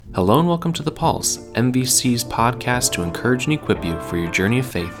Hello and welcome to The Pulse, MVC's podcast to encourage and equip you for your journey of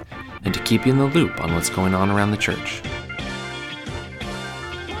faith and to keep you in the loop on what's going on around the church.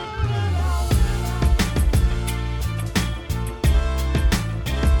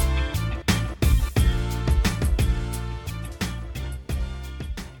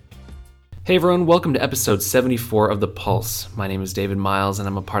 Hey everyone, welcome to episode 74 of The Pulse. My name is David Miles and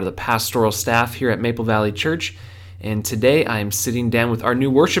I'm a part of the pastoral staff here at Maple Valley Church. And today I am sitting down with our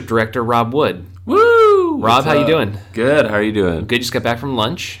new worship director, Rob Wood. Woo! Rob, how you doing? Good. How are you doing? Good. Just got back from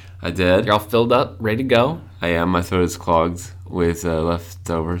lunch. I did. You're all filled up, ready to go. I am. My throat is clogged with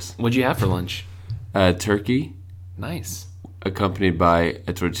leftovers. What'd you have for lunch? Turkey, Nice. accompanied by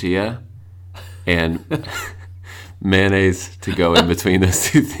a tortilla, and mayonnaise to go in between those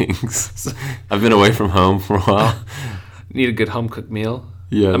two things. I've been away from home for a while. Need a good home-cooked meal?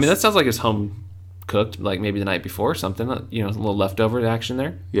 Yes. I mean, that sounds like it's home-cooked, like maybe the night before or something. You know, a little leftover action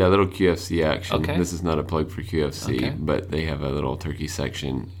there. Yeah, a little QFC action. Okay. This is not a plug for QFC, Okay. but they have a little turkey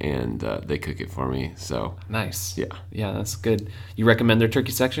section, and they cook it for me. So Nice. yeah. Yeah, that's good. You recommend their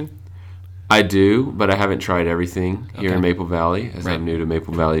turkey section? I do, but I haven't tried everything here Okay. in Maple Valley, as Right. I'm new to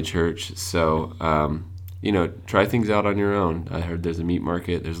Maple Valley Church. So, try things out on your own. I heard there's a meat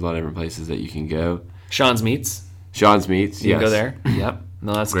market. There's a lot of different places that you can go. Sean's Meats. Sean's Meats, You yes. can go there. Yep.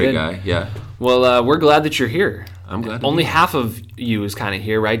 No, that's Great good. guy, yeah. Well, we're glad that you're here. I'm glad to Only be here. half of you is kind of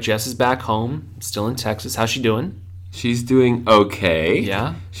here, right? Jess is back home, still in Texas. How's she doing? She's doing okay.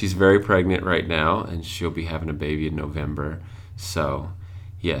 Yeah. She's very pregnant right now, and she'll be having a baby in November. So,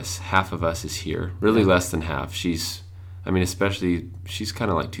 yes, half of us is here. Really less than half. She's kind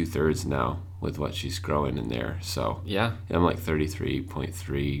of like 2/3 now with what she's growing in there. So, Yeah. I'm like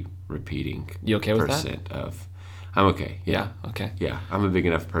 33.3 repeating. You okay with that? percent of. I'm okay. Yeah. Okay. Yeah, I'm a big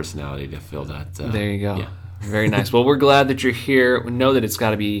enough personality to feel that. There you go. Yeah. Very nice. Well, we're glad that you're here. We know that it's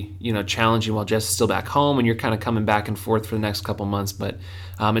got to be, challenging while Jess is still back home and you're kind of coming back and forth for the next couple months. But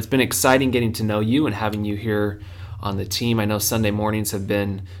it's been exciting getting to know you and having you here on the team. I know Sunday mornings have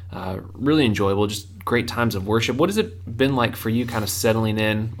been really enjoyable, just great times of worship. What has it been like for you kind of settling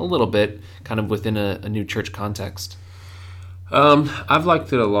in a little bit, kind of within a new church context? I've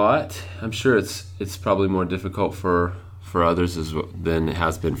liked it a lot. I'm sure it's probably more difficult for others than it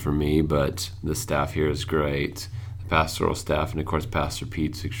has been for me, but the staff here is great. The pastoral staff, and of course Pastor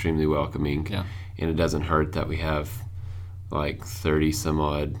Pete's extremely welcoming. Yeah. And it doesn't hurt that we have like 30 some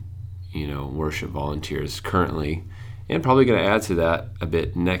odd, worship volunteers currently, and probably going to add to that a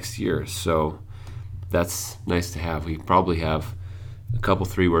bit next year. So that's nice to have. We probably have a couple,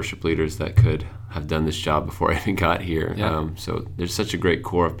 3 worship leaders that could have done this job before I even got here. Yeah. So there's such a great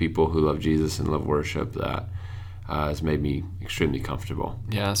core of people who love Jesus and love worship that has made me extremely comfortable.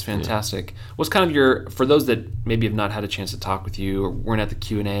 Yeah, that's fantastic. What's kind of for those that maybe have not had a chance to talk with you or weren't at the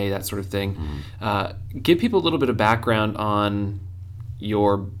Q&A, that sort of thing, give people a little bit of background on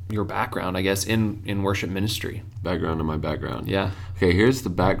your background, I guess, in worship ministry. Background on my background. Yeah. Okay, here's the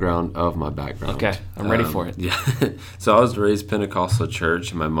background of my background. Okay, I'm ready for it. Yeah. So I was raised Pentecostal church,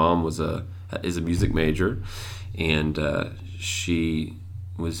 and my mom is a music major, and she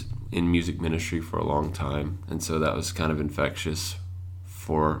was in music ministry for a long time, and so that was kind of infectious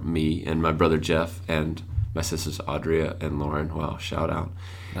for me and my brother Jeff and my sisters Audria and Lauren. Wow, shout out.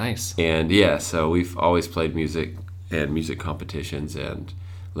 Nice. And yeah, so we've always played music and music competitions and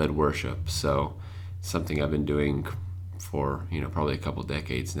led worship. So something I've been doing for, probably a couple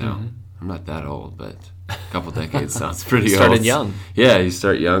decades now. Mm-hmm. I'm not that old, but a couple decades sounds pretty old. Started young. Yeah, you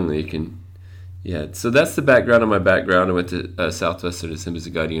start young, then you can. Yeah, so that's the background of my background. I went to Southwestern Assemblies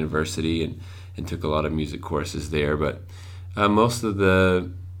of God University and took a lot of music courses there. But most of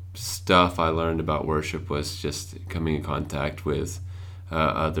the stuff I learned about worship was just coming in contact with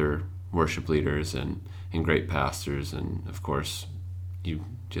other worship leaders and great pastors. And, of course, you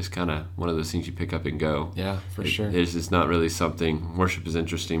just kind of, one of those things you pick up and go. Yeah, for sure. There's just not really something, worship is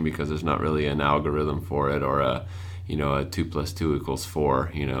interesting because there's not really an algorithm for it or a 2 + 2 =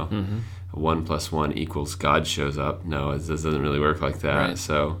 4, Mm-hmm. 1 + 1 = God shows up. No, it doesn't really work like that. Right.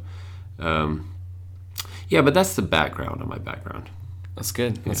 So, but that's the background on my background. That's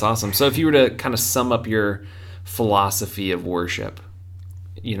good. That's awesome. So if you were to kind of sum up your philosophy of worship,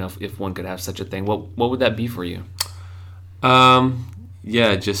 if one could have such a thing, what would that be for you?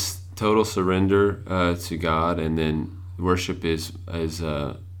 Just total surrender to God, and then worship is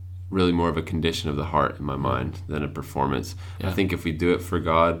really more of a condition of the heart in my mind than a performance. Yeah. I think if we do it for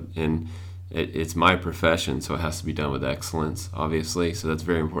God, and it's my profession, so it has to be done with excellence, obviously. So that's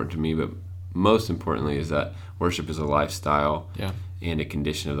very important to me. But most importantly is that worship is a lifestyle and a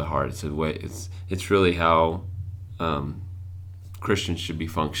condition of the heart. It's a way. It's really how Christians should be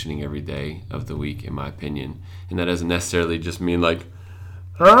functioning every day of the week, in my opinion. And that doesn't necessarily just mean like,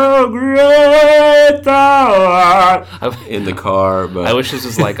 how great thou art in the car. But I wish this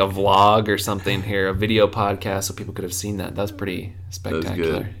was like a vlog or something here, a video podcast, so people could have seen that. That was pretty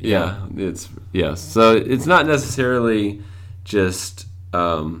spectacular. That was good. Yeah. So it's not necessarily just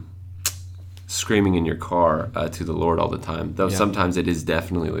screaming in your car to the Lord all the time. Though sometimes it is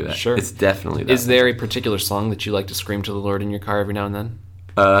definitely that. Sure. It's definitely that. Is there a particular song that you like to scream to the Lord in your car every now and then?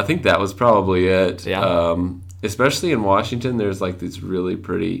 I think that was probably it. Yeah. Especially in Washington, there's like these really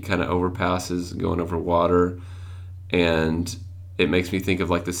pretty kind of overpasses going over water, and it makes me think of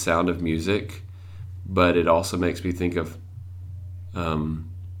like the sound of music, but it also makes me think of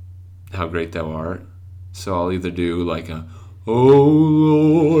how great thou art. So I'll either do like a "Oh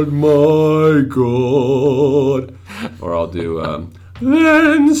Lord my God," or I'll do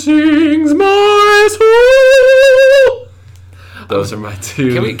 "Then sings my soul." Those are my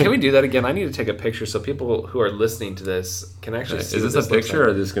two. Can we do that again? I need to take a picture so people who are listening to this can actually see. Is this a picture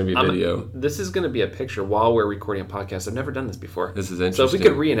or is this going to be a video? This is going to be a picture while we're recording a podcast. I've never done this before. This is interesting. So if we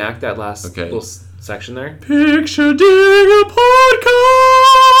could reenact that last little section there. Picture Ding a podcast.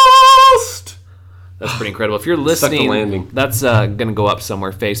 That's pretty incredible. If you're listening, Stuck the landing. That's going to go up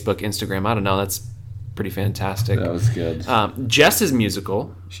somewhere. Facebook, Instagram. I don't know. That's pretty fantastic. That was good. Jess is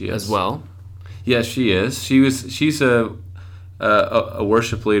musical She is. as well. Yeah, she is. She's a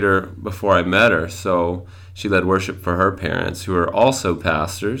worship leader before I met her, so she led worship for her parents, who are also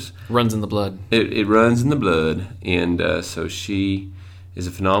pastors. Runs in the blood. It runs in the blood, and so she is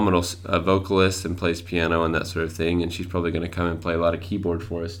a phenomenal vocalist and plays piano and that sort of thing, and she's probably going to come and play a lot of keyboard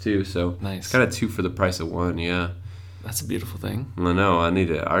for us too. So nice. It's kind of two for the price of one. Yeah, that's a beautiful thing. I know. I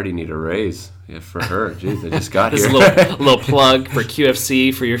already need a raise. Yeah, for her. Jeez, I just got here. A little plug for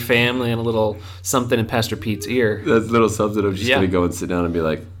QFC for your family and a little something in Pastor Pete's ear. That's a little something. I'm just going to go and sit down and be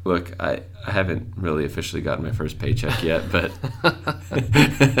like, look, I haven't really officially gotten my first paycheck yet, but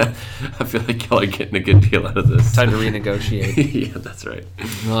I feel like y'all are getting a good deal out of this. Time to renegotiate. Yeah, that's right.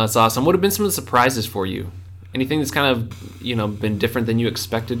 Well, that's awesome. What have been some of the surprises for you? Anything that's kind of, been different than you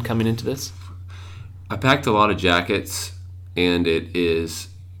expected coming into this? I packed a lot of jackets, and it is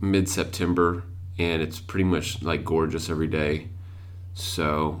mid-September, and it's pretty much like gorgeous every day.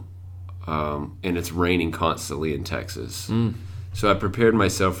 So, and it's raining constantly in Texas. So I prepared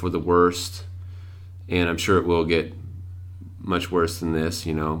myself for the worst, and I'm sure it will get much worse than this,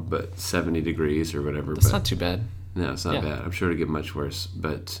 but 70 degrees or whatever. That's not too bad. No, it's not bad. I'm sure it'll get much worse.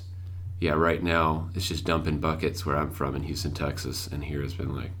 But yeah, right now it's just dumping buckets where I'm from in Houston, Texas, and here has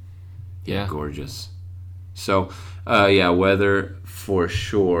been like gorgeous. So, weather for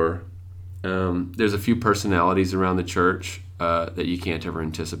sure. There's a few personalities around the church that you can't ever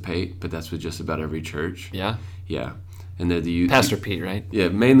anticipate, but that's with just about every church. Yeah? Yeah. And they're the Pastor Pete, right? Yeah,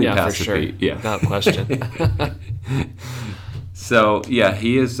 mainly Pastor for sure. Pete. Yeah. Without question. So, yeah,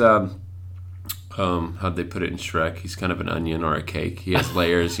 he is, how'd they put it in Shrek? He's kind of an onion or a cake. He has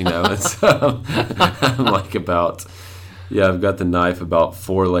layers, And so I'm like I've got the knife about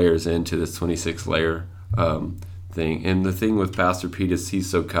 4 layers into this 26-layer thing. And the thing with Pastor Pete is he's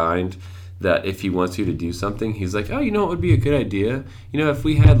so kind that if he wants you to do something, he's like, oh, it would be a good idea. If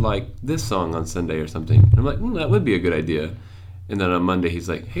we had like this song on Sunday or something. And I'm like, that would be a good idea. And then on Monday, he's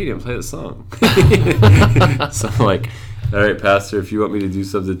like, hey, didn't play the song. So I'm like, all right, Pastor, if you want me to do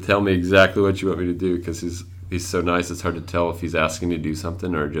something, tell me exactly what you want me to do, because he's so nice. It's hard to tell if he's asking me to do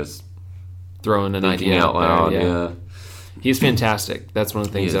something or just throwing an idea out loud. Yeah. He's fantastic. That's one of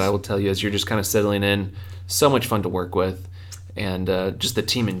the things that I will tell you as you're just kind of settling in. So much fun to work with, and just the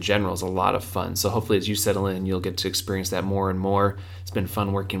team in general is a lot of fun. So hopefully as you settle in, you'll get to experience that more and more. It's been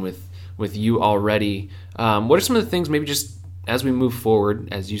fun working with you already. What are some of the things, maybe just as we move forward,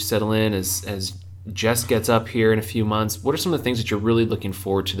 as you settle in, as Jess gets up here in a few months, what are some of the things that you're really looking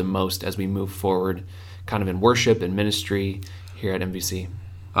forward to the most as we move forward kind of in worship and ministry here at MVC?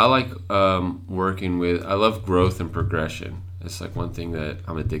 I like working with, I love growth and progression. It's like one thing that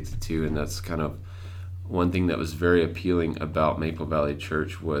I'm addicted to, and that's kind of one thing that was very appealing about Maple Valley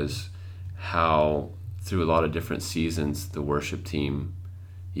Church was how through a lot of different seasons, the worship team,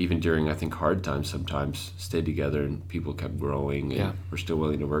 even during, I think, hard times sometimes, stayed together and people kept growing and were still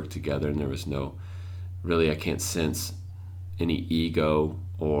willing to work together, and there was no, really, I can't sense any ego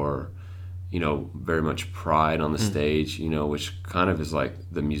or very much pride on the stage, which kind of is like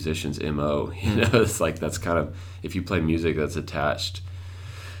the musician's MO, it's like that's kind of, if you play music, that's attached.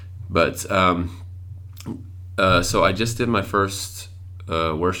 But so I just did my first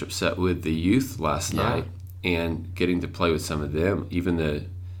worship set with the youth last night, and getting to play with some of them, even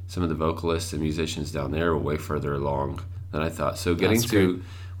some of the vocalists and musicians down there were way further along than I thought. So getting That's to great.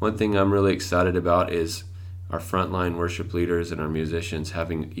 one thing I'm really excited about is our frontline worship leaders and our musicians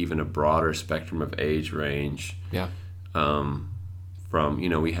having even a broader spectrum of age range. Yeah. From,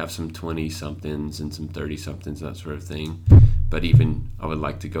 we have some 20-somethings and some 30-somethings, that sort of thing. But even, I would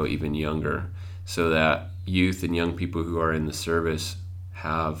like to go even younger so that youth and young people who are in the service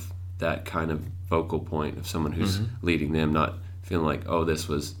have that kind of vocal point of someone who's leading them, not feeling like, oh, this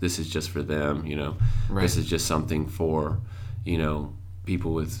is just for them, Right. This is just something for,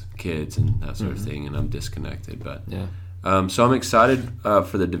 people with kids and that sort of thing, and I'm disconnected. But Yeah. so I'm excited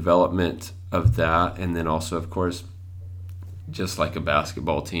for the development of that, and then also, of course, just like a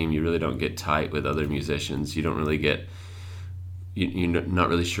basketball team, you really don't get tight with other musicians. You don't really get, you're not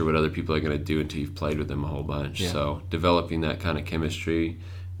really sure what other people are going to do until you've played with them a whole bunch. Yeah. So developing that kind of chemistry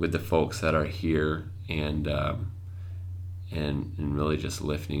with the folks that are here, and really just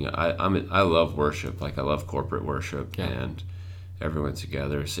lifting. I love worship. Like, I love corporate worship, Yeah. and everyone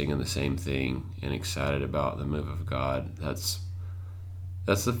together singing the same thing and excited about the move of God. That's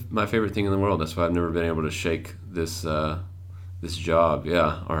my favorite thing in the world. That's why I've never been able to shake this job.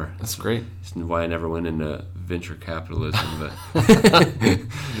 Yeah, or That's great. it's why I never went into venture capitalism. But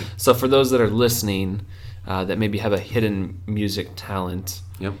So for those that are listening that maybe have a hidden music talent,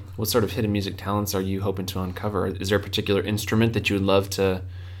 yep. what sort of hidden music talents are you hoping to uncover? Is there a particular instrument that you would love to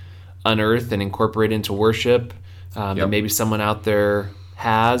unearth and incorporate into worship that Yep. maybe someone out there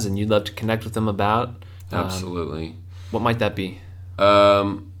has and you'd love to connect with them about? Absolutely. What might that be?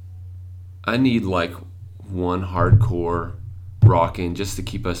 I need like one hardcore rocking just to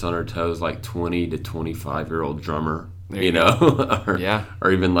keep us on our toes, like 20 to 25-year-old drummer, There you or, Yeah.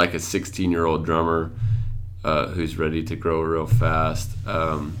 or even like a 16-year-old drummer who's ready to grow real fast.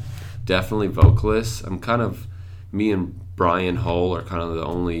 Definitely vocalists. Me and Brian Hull are kind of the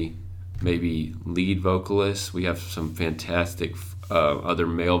only maybe lead vocalists. We have some fantastic other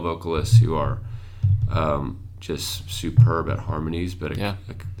male vocalists who are just superb at harmonies, but a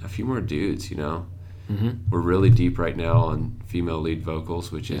few more dudes, We're really deep right now on female lead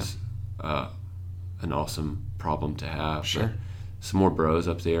vocals, which is an awesome problem to have. Sure. But some more bros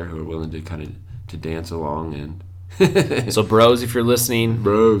up there who are willing to kind of to dance along, and So bros, if you're listening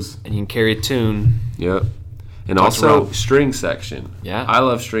bros, and you can carry a tune, yep. And Talk to also Rob. string section. Yeah. I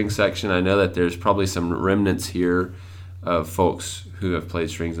love string section. I know that there's probably some remnants here of folks who have played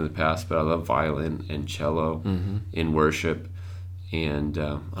strings in the past, but I love violin and cello in worship. And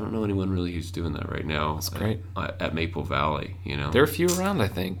I don't know anyone really who's doing that right now. That's great. At Maple Valley, there are a few around, I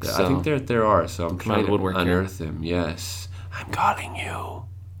think. I think there are, so I'm out trying of the to woodwork here. unearth them. Yes. I'm calling you.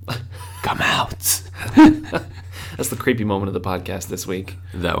 Come out. That's the creepy moment of the podcast this week.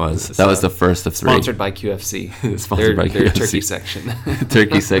 That was the first of three. Sponsored by QFC. Sponsored by their QFC. turkey section.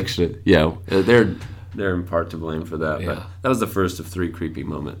 Turkey section. Yeah, they're in part to blame for that. Yeah. But that was the first of three creepy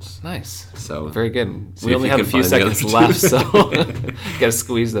moments. Nice. So Very good. see We if only you have a can few find the seconds other left, two. so got to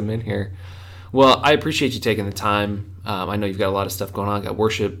squeeze them in here. Well, I appreciate you taking the time. I know you've got a lot of stuff going on, got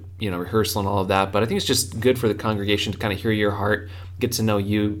worship, rehearsal and all of that, but I think it's just good for the congregation to kind of hear your heart, get to know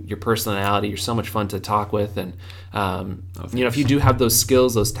you, your personality. You're so much fun to talk with, and if you do have those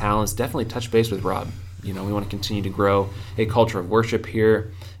skills, those talents, definitely touch base with Rob. We want to continue to grow a culture of worship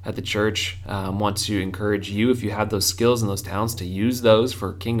here at the church. Want to encourage you, if you have those skills and those talents, to use those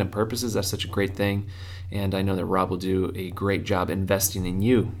for kingdom purposes. That's such a great thing, and I know that Rob will do a great job investing in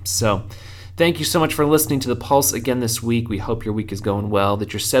you. So thank you so much for listening to The Pulse again this week. We hope your week is going well,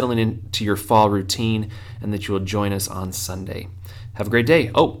 that you're settling into your fall routine, and that you will join us on Sunday. Have a great day.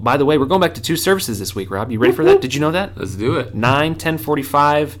 Oh, by the way, we're going back to 2 services this week, Rob. You ready for that? Did you know that? Let's do it. 9,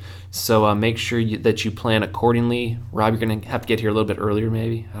 10:45. So make sure that you plan accordingly. Rob, you're going to have to get here a little bit earlier,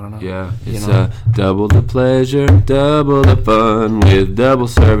 maybe. I don't know. Yeah, it's double the pleasure, double the fun with double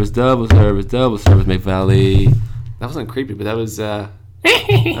service, double service, double service, Maple Valley. That wasn't creepy, but that was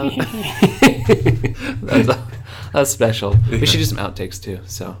that's special. We should do some outtakes too.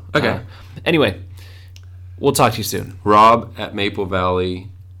 So Okay. Anyway, we'll talk to you soon. Rob at Maple Valley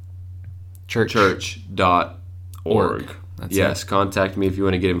Church. Church.org. That's Yes, contact me if you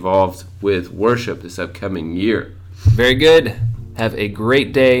want to get involved with worship this upcoming year. Very good. Have a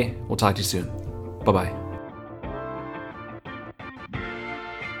great day. We'll talk to you soon. Bye-bye.